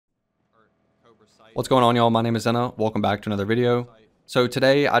What's going on, y'all? My name is Zenna. Welcome back to another video. So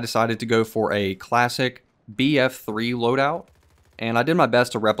today I decided to go for a classic BF3 loadout, and I did my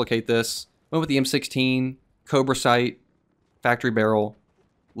best to replicate this. Went with the M16, Cobra sight, factory barrel,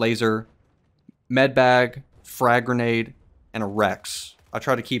 laser, medbag, frag grenade, and a Rex. I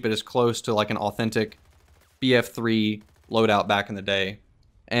tried to keep it as close to like an authentic BF3 loadout back in the day.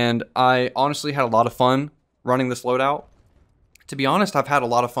 And I honestly had a lot of fun running this loadout. To be honest, I've had a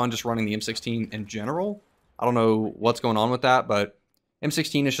lot of fun just running the M16 in general. I don't know what's going on with that, but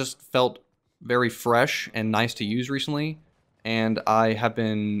M16 has just felt very fresh and nice to use recently. And I have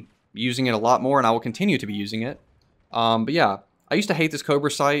been using it a lot more, and I will continue to be using it. But yeah, I used to hate this Cobra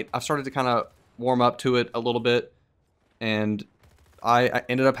sight. I've started to kind of warm up to it a little bit. And I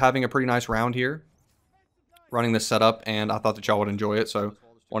ended up having a pretty nice round here running this setup, and I thought that y'all would enjoy it, so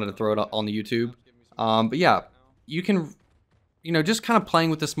wanted to throw it on the YouTube. But yeah, you can, you know, just kind of playing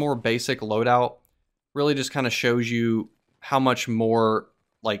with this more basic loadout really just kind of shows you how much more,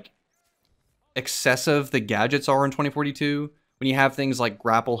 like, excessive the gadgets are in 2042. When you have things like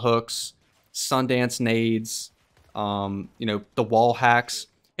grapple hooks, Sundance nades, you know, the wall hacks.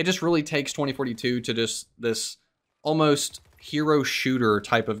 It just really takes 2042 to just this almost hero shooter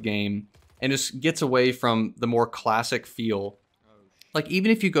type of game and just gets away from the more classic feel. Like,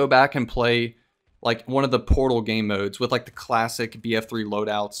 even if you go back and play like one of the Portal game modes with like the classic BF3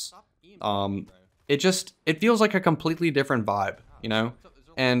 loadouts, it feels like a completely different vibe, you know?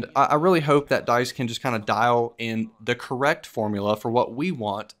 And I really hope that DICE can just kind of dial in the correct formula for what we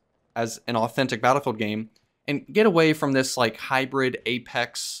want as an authentic Battlefield game and get away from this like hybrid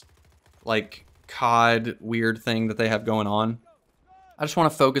Apex, like COD weird thing that they have going on. I just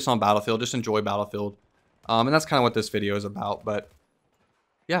want to focus on Battlefield, just enjoy Battlefield. And that's kind of what this video is about. But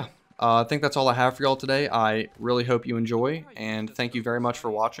yeah, I think that's all I have for y'all today. I really hope you enjoy, and thank you very much for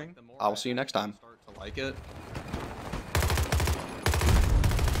watching. I will see you next time. Like it.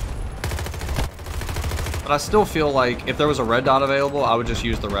 But I still feel like if there was a red dot available, I would just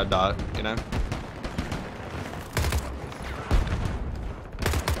use the red dot, you know?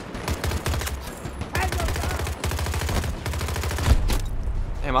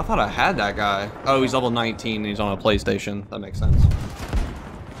 Damn, I thought I had that guy. Oh, he's level 19 and he's on a PlayStation. That makes sense.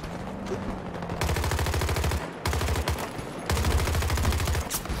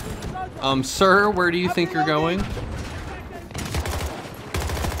 Sir, where do you think you're going?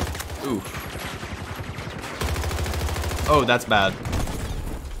 Oof. Oh, that's bad.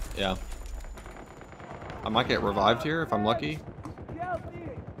 Yeah. I might get revived here if I'm lucky.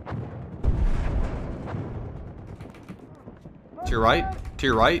 To your right. To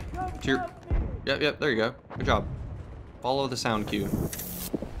your right. To your... Yep, there you go. Good job. Follow the sound cue.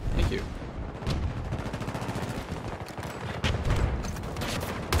 Thank you.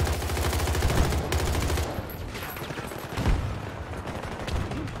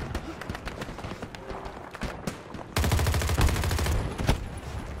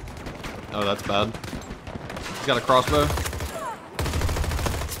 Oh, that's bad. He's got a crossbow.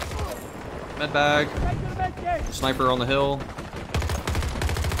 Medbag. Sniper on the hill.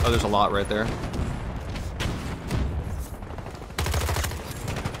 Oh, there's a lot right there.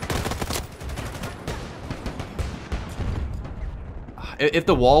 If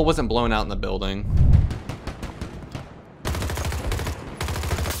the wall wasn't blown out in the building.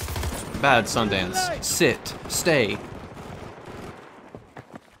 Bad Sundance. Sit. Stay.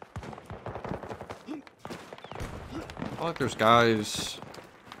 I feel like there's guys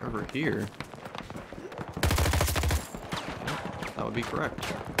over here. That would be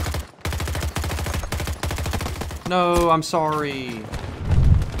correct. No, I'm sorry.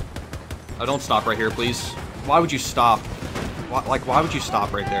 Oh, don't stop right here, please. Why would you stop? Why would you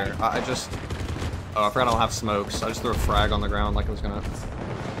stop right there? I just... Oh, I forgot I don't have smokes. I just threw a frag on the ground like it was gonna...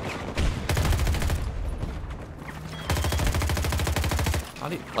 How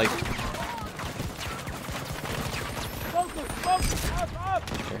do you... Like...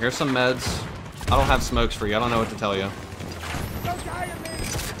 Okay, here's some meds. I don't have smokes for you. I don't know what to tell you.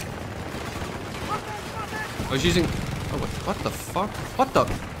 I was using... Oh, what the fuck? What the...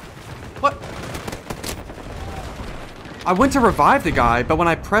 What? I went to revive the guy, but when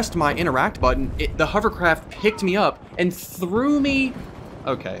I pressed my interact button, the hovercraft picked me up and threw me...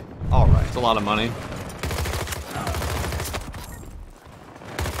 Okay. Alright. It's a lot of money.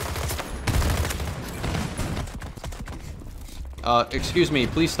 Excuse me,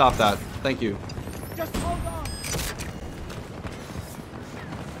 please stop that. Thank you. Just hold on.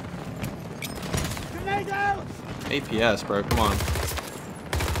 Grenade out! APS, bro, come on.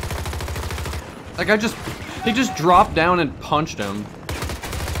 Like, he just dropped down and punched him.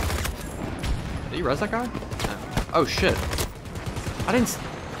 Did you res that guy? Oh shit. I didn't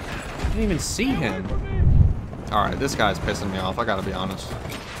even see him. Alright, this guy's pissing me off, I gotta be honest.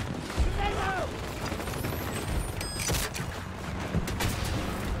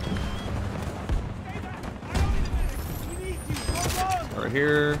 Right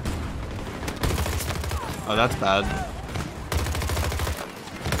here. Oh, that's bad.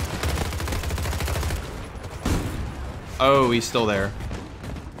 Oh, he's still there.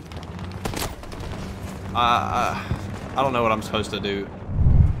 I don't know what I'm supposed to do.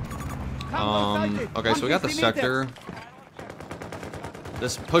 Okay, so we got the sector.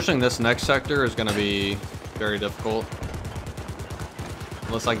 Pushing this next sector is gonna be very difficult.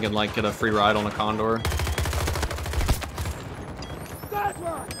 Unless I can like get a free ride on a Condor.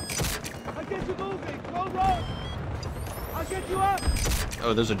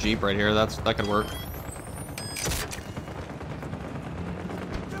 Oh, there's a Jeep right here. That could work.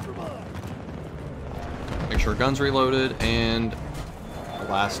 Make sure gun's reloaded and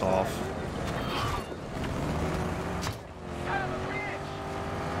blast off.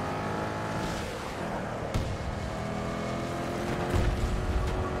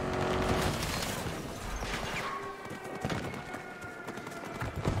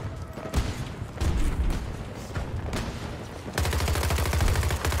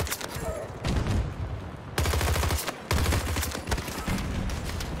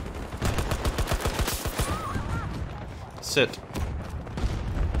 Sit.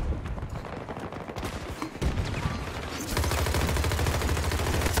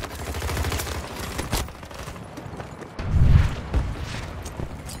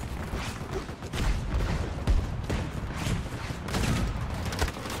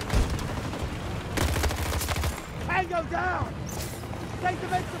 Tango down! Take the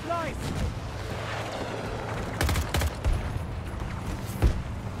med supplies!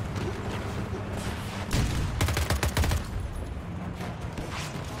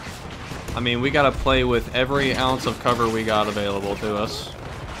 I mean, we gotta play with every ounce of cover we got available to us.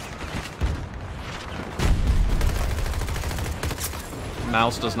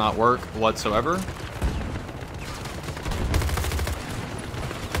 Mouse does not work whatsoever.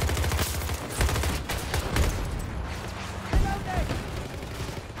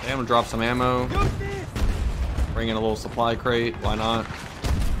 Okay, I'm gonna drop some ammo. Bring in a little supply crate, why not?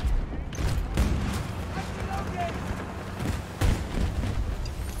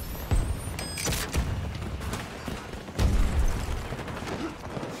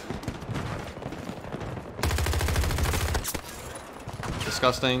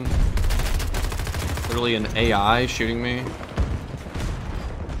 Disgusting. Literally an AI shooting me.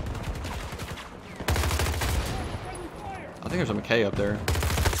 I think there's a McKay up there.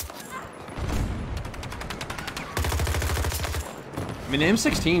 I mean, the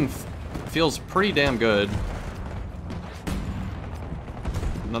M16 feels pretty damn good.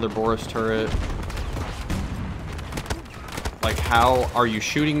 Another Boris turret. Like, how are you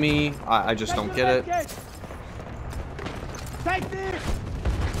shooting me? I just don't get it. Take this!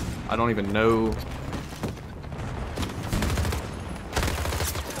 I don't even know.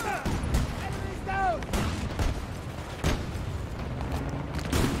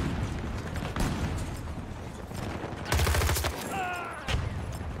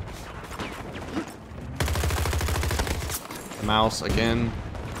 The mouse again.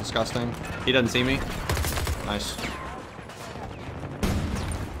 Disgusting. He doesn't see me. Nice.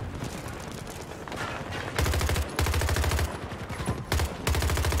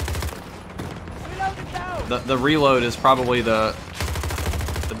 The reload is probably the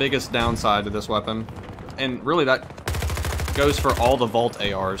biggest downside to this weapon, and really that goes for all the Vault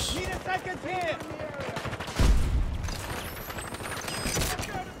ARs.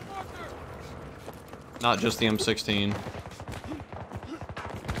 Not just the M16.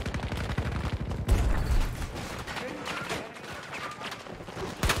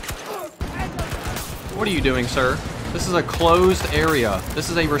 What are you doing, sir? This is a closed area. This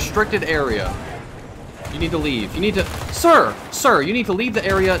is a restricted area. You need to leave. You need to... Sir! Sir, you need to leave the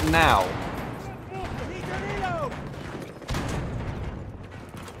area now.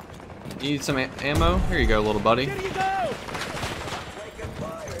 You need some ammo? Here you go, little buddy.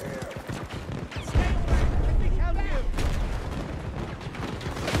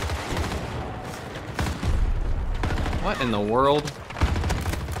 What in the world?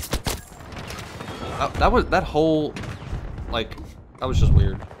 That whole... Like, that was just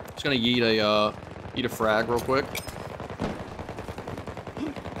weird. Just gonna yeet a frag real quick.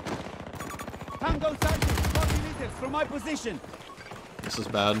 Tango Sergeant, 40 meters from my position. This is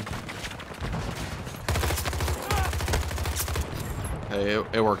bad. Hey,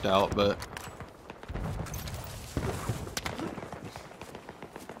 it worked out, but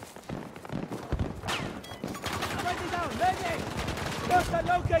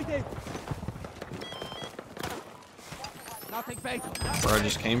Hostile located. Now take bait. Where I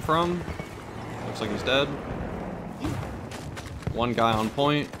just came from. Looks like he's dead. One guy on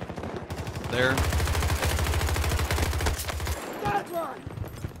point. There. That one.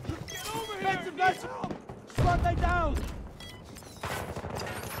 Get over here. Let's shut them down.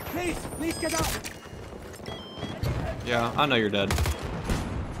 Please get up. Yeah, I know you're dead.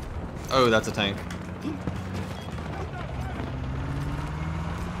 Oh, that's a tank.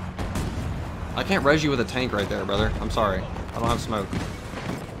 I can't res you with a tank right there, brother. I'm sorry. I don't have smoke.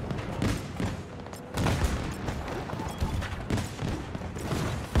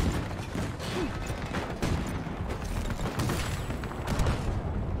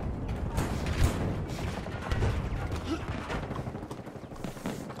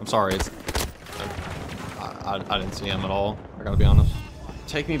 I'm sorry. It's I didn't see him at all. I gotta be honest.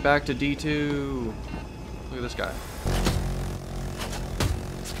 Take me back to D2. Look at this guy.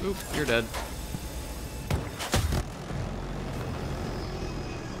 Oop, you're dead.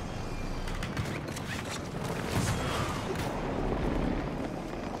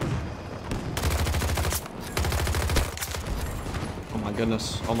 Oh my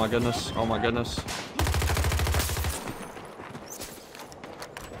goodness. Oh my goodness. Oh my goodness.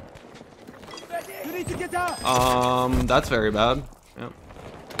 You need to get up. That's very bad. Yep.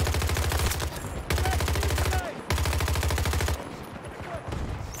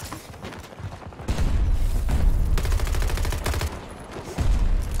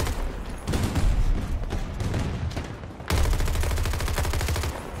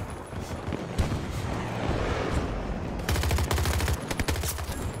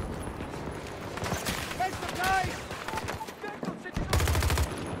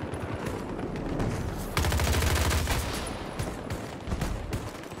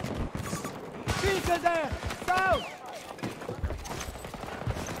 There! South!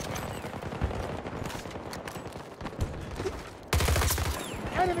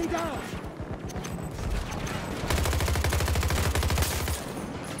 Enemy down!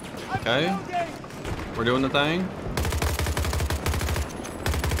 Okay. We're doing the thing.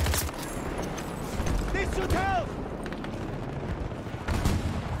 This should help!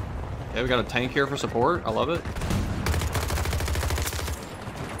 Yeah, we got a tank here for support. I love it.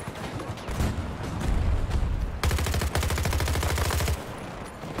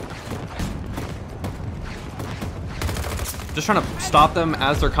 Just trying to stop them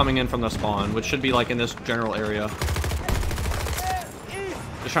as they're coming in from the spawn, which should be like in this general area.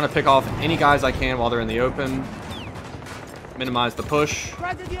 Just trying to pick off any guys I can while they're in the open. Minimize the push.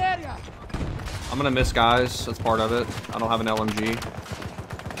 I'm gonna miss guys, that's part of it. I don't have an LMG.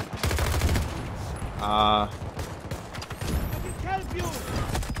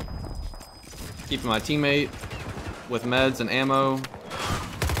 Keeping my teammate with meds and ammo.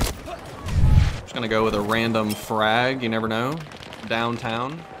 Just gonna go with a random frag, you never know.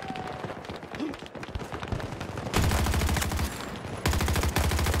 Downtown.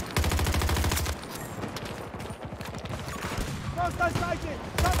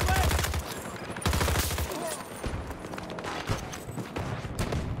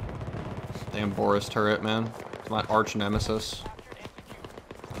 Damn Boris turret, man. It's my arch nemesis.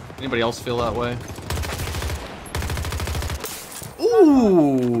 Anybody else feel that way?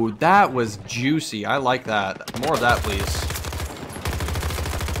 Ooh, that was juicy. I like that. More of that, please.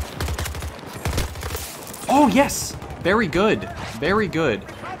 Oh, yes! Very good. Very good.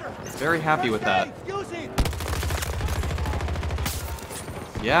 Very happy with that.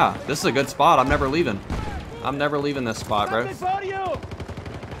 Yeah, this is a good spot. I'm never leaving. I'm never leaving this spot, bro.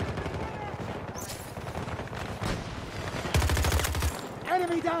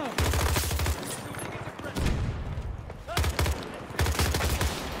 Enemy down.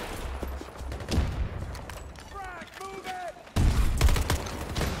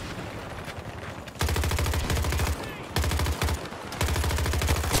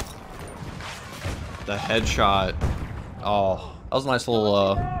 The headshot. Oh, that was a nice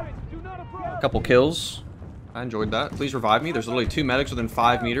little couple kills. I enjoyed that. Please revive me. There's literally 2 medics within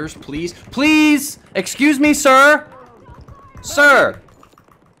 5 meters. Please, please! Excuse me, sir! Sir!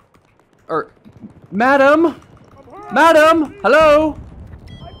 Or, madam? Madam! Hello?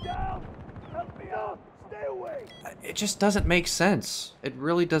 I'm down. Help me up. Stay away. It just doesn't make sense. It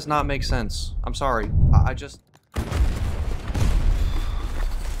really does not make sense. I'm sorry. I just...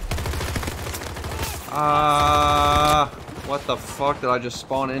 what the fuck did I just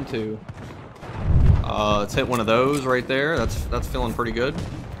spawn into? Let's hit one of those right there. That's feeling pretty good.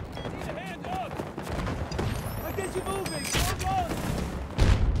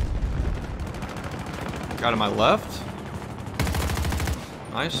 Guy to my left.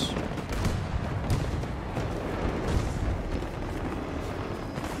 Nice.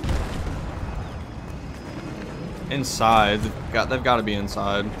 Inside. They've got to be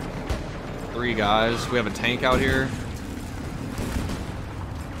inside. 3 guys. We have a tank out here.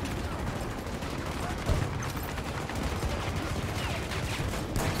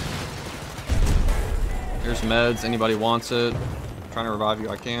 Here's meds. Anybody wants it? I'm trying to revive you.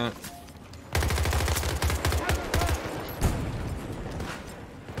 I can't.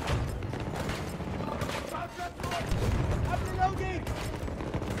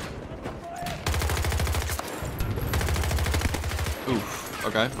 Oof.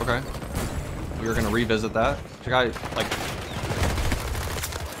 Okay, okay. We're gonna revisit that. The guy, like...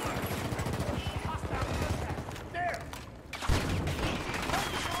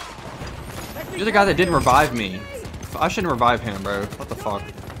 You're the guy that didn't revive me. I shouldn't revive him, bro. What the fuck?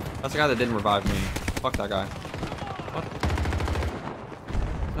 That's the guy that didn't revive me. Fuck that guy. What?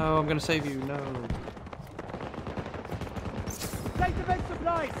 No, I'm gonna save you. No. Take the big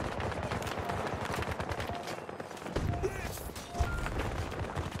supplies.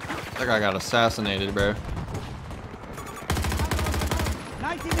 That guy got assassinated, bro.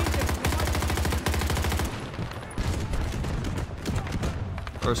 90 meters.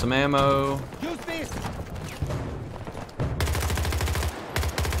 Throw some ammo. Use this.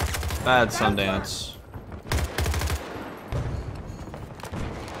 Bad Sundance.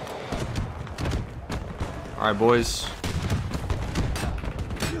 Alright, boys.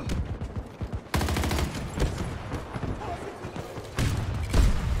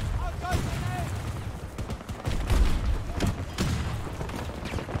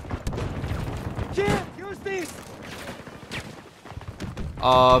 Use this.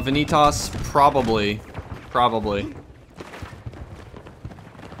 Vanitas, probably.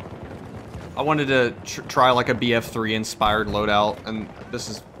 I wanted to try like a BF3 inspired loadout, and this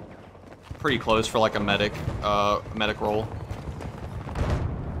is pretty close for like a medic role.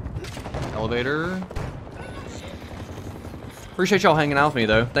 Elevator. Appreciate y'all hanging out with me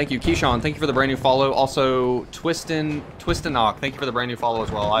though. Thank you, Keyshawn. Thank you for the brand new follow. Also, Twistin Knock. Thank you for the brand new follow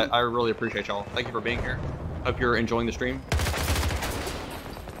as well. I really appreciate y'all. Thank you for being here. Hope you're enjoying the stream.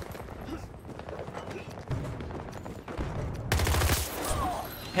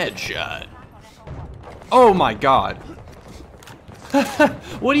 Headshot. Oh my god.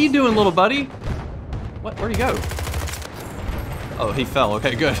 What are you doing, little buddy? What? Where'd he go? Oh, he fell.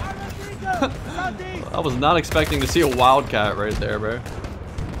 Okay, good. I was not expecting to see a wildcat right there, bro.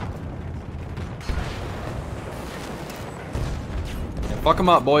 Yeah, fuck him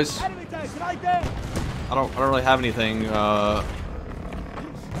up, boys. I don't really have anything.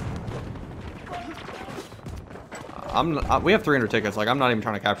 We have 300 tickets. Like, I'm not even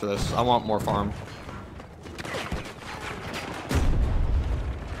trying to capture this. I want more farm.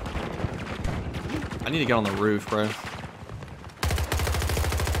 I need to get on the roof, bro.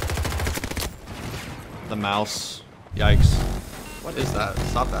 The mouse. Yikes. What is that?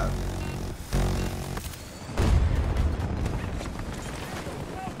 Stop that.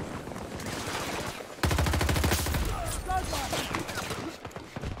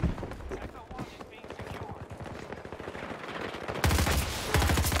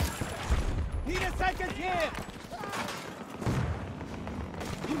 Need a second here.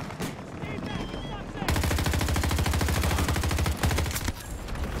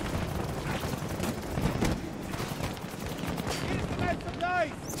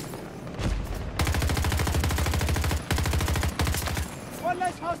 One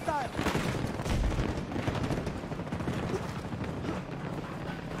less hostile.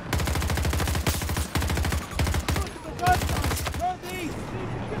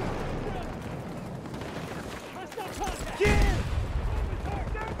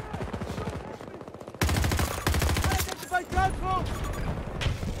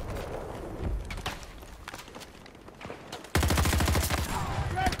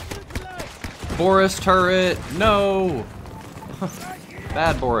 Boris turret, no!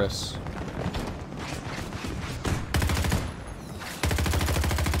 Bad Boris.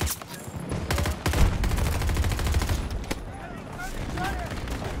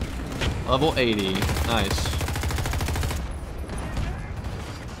 Level 80, nice.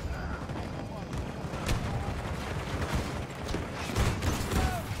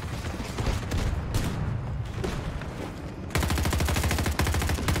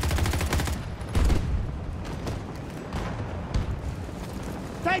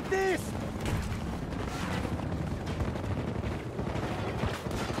 Take this!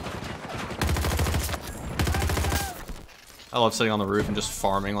 I love sitting on the roof and just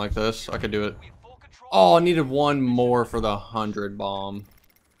farming like this. I could do it. Oh, I needed one more for the 100 bomb.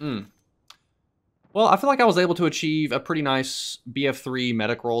 Well, I feel like I was able to achieve a pretty nice BF3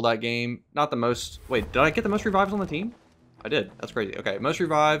 medic roll that game. Not the most... Wait, did I get the most revives on the team? I did. That's crazy. Okay, most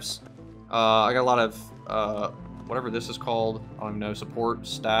revives. I got a lot of, whatever this is called. I don't even know. Support,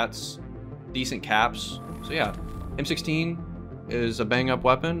 stats, decent caps. So yeah, M16 is a bang-up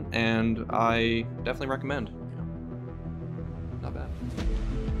weapon, and I definitely recommend.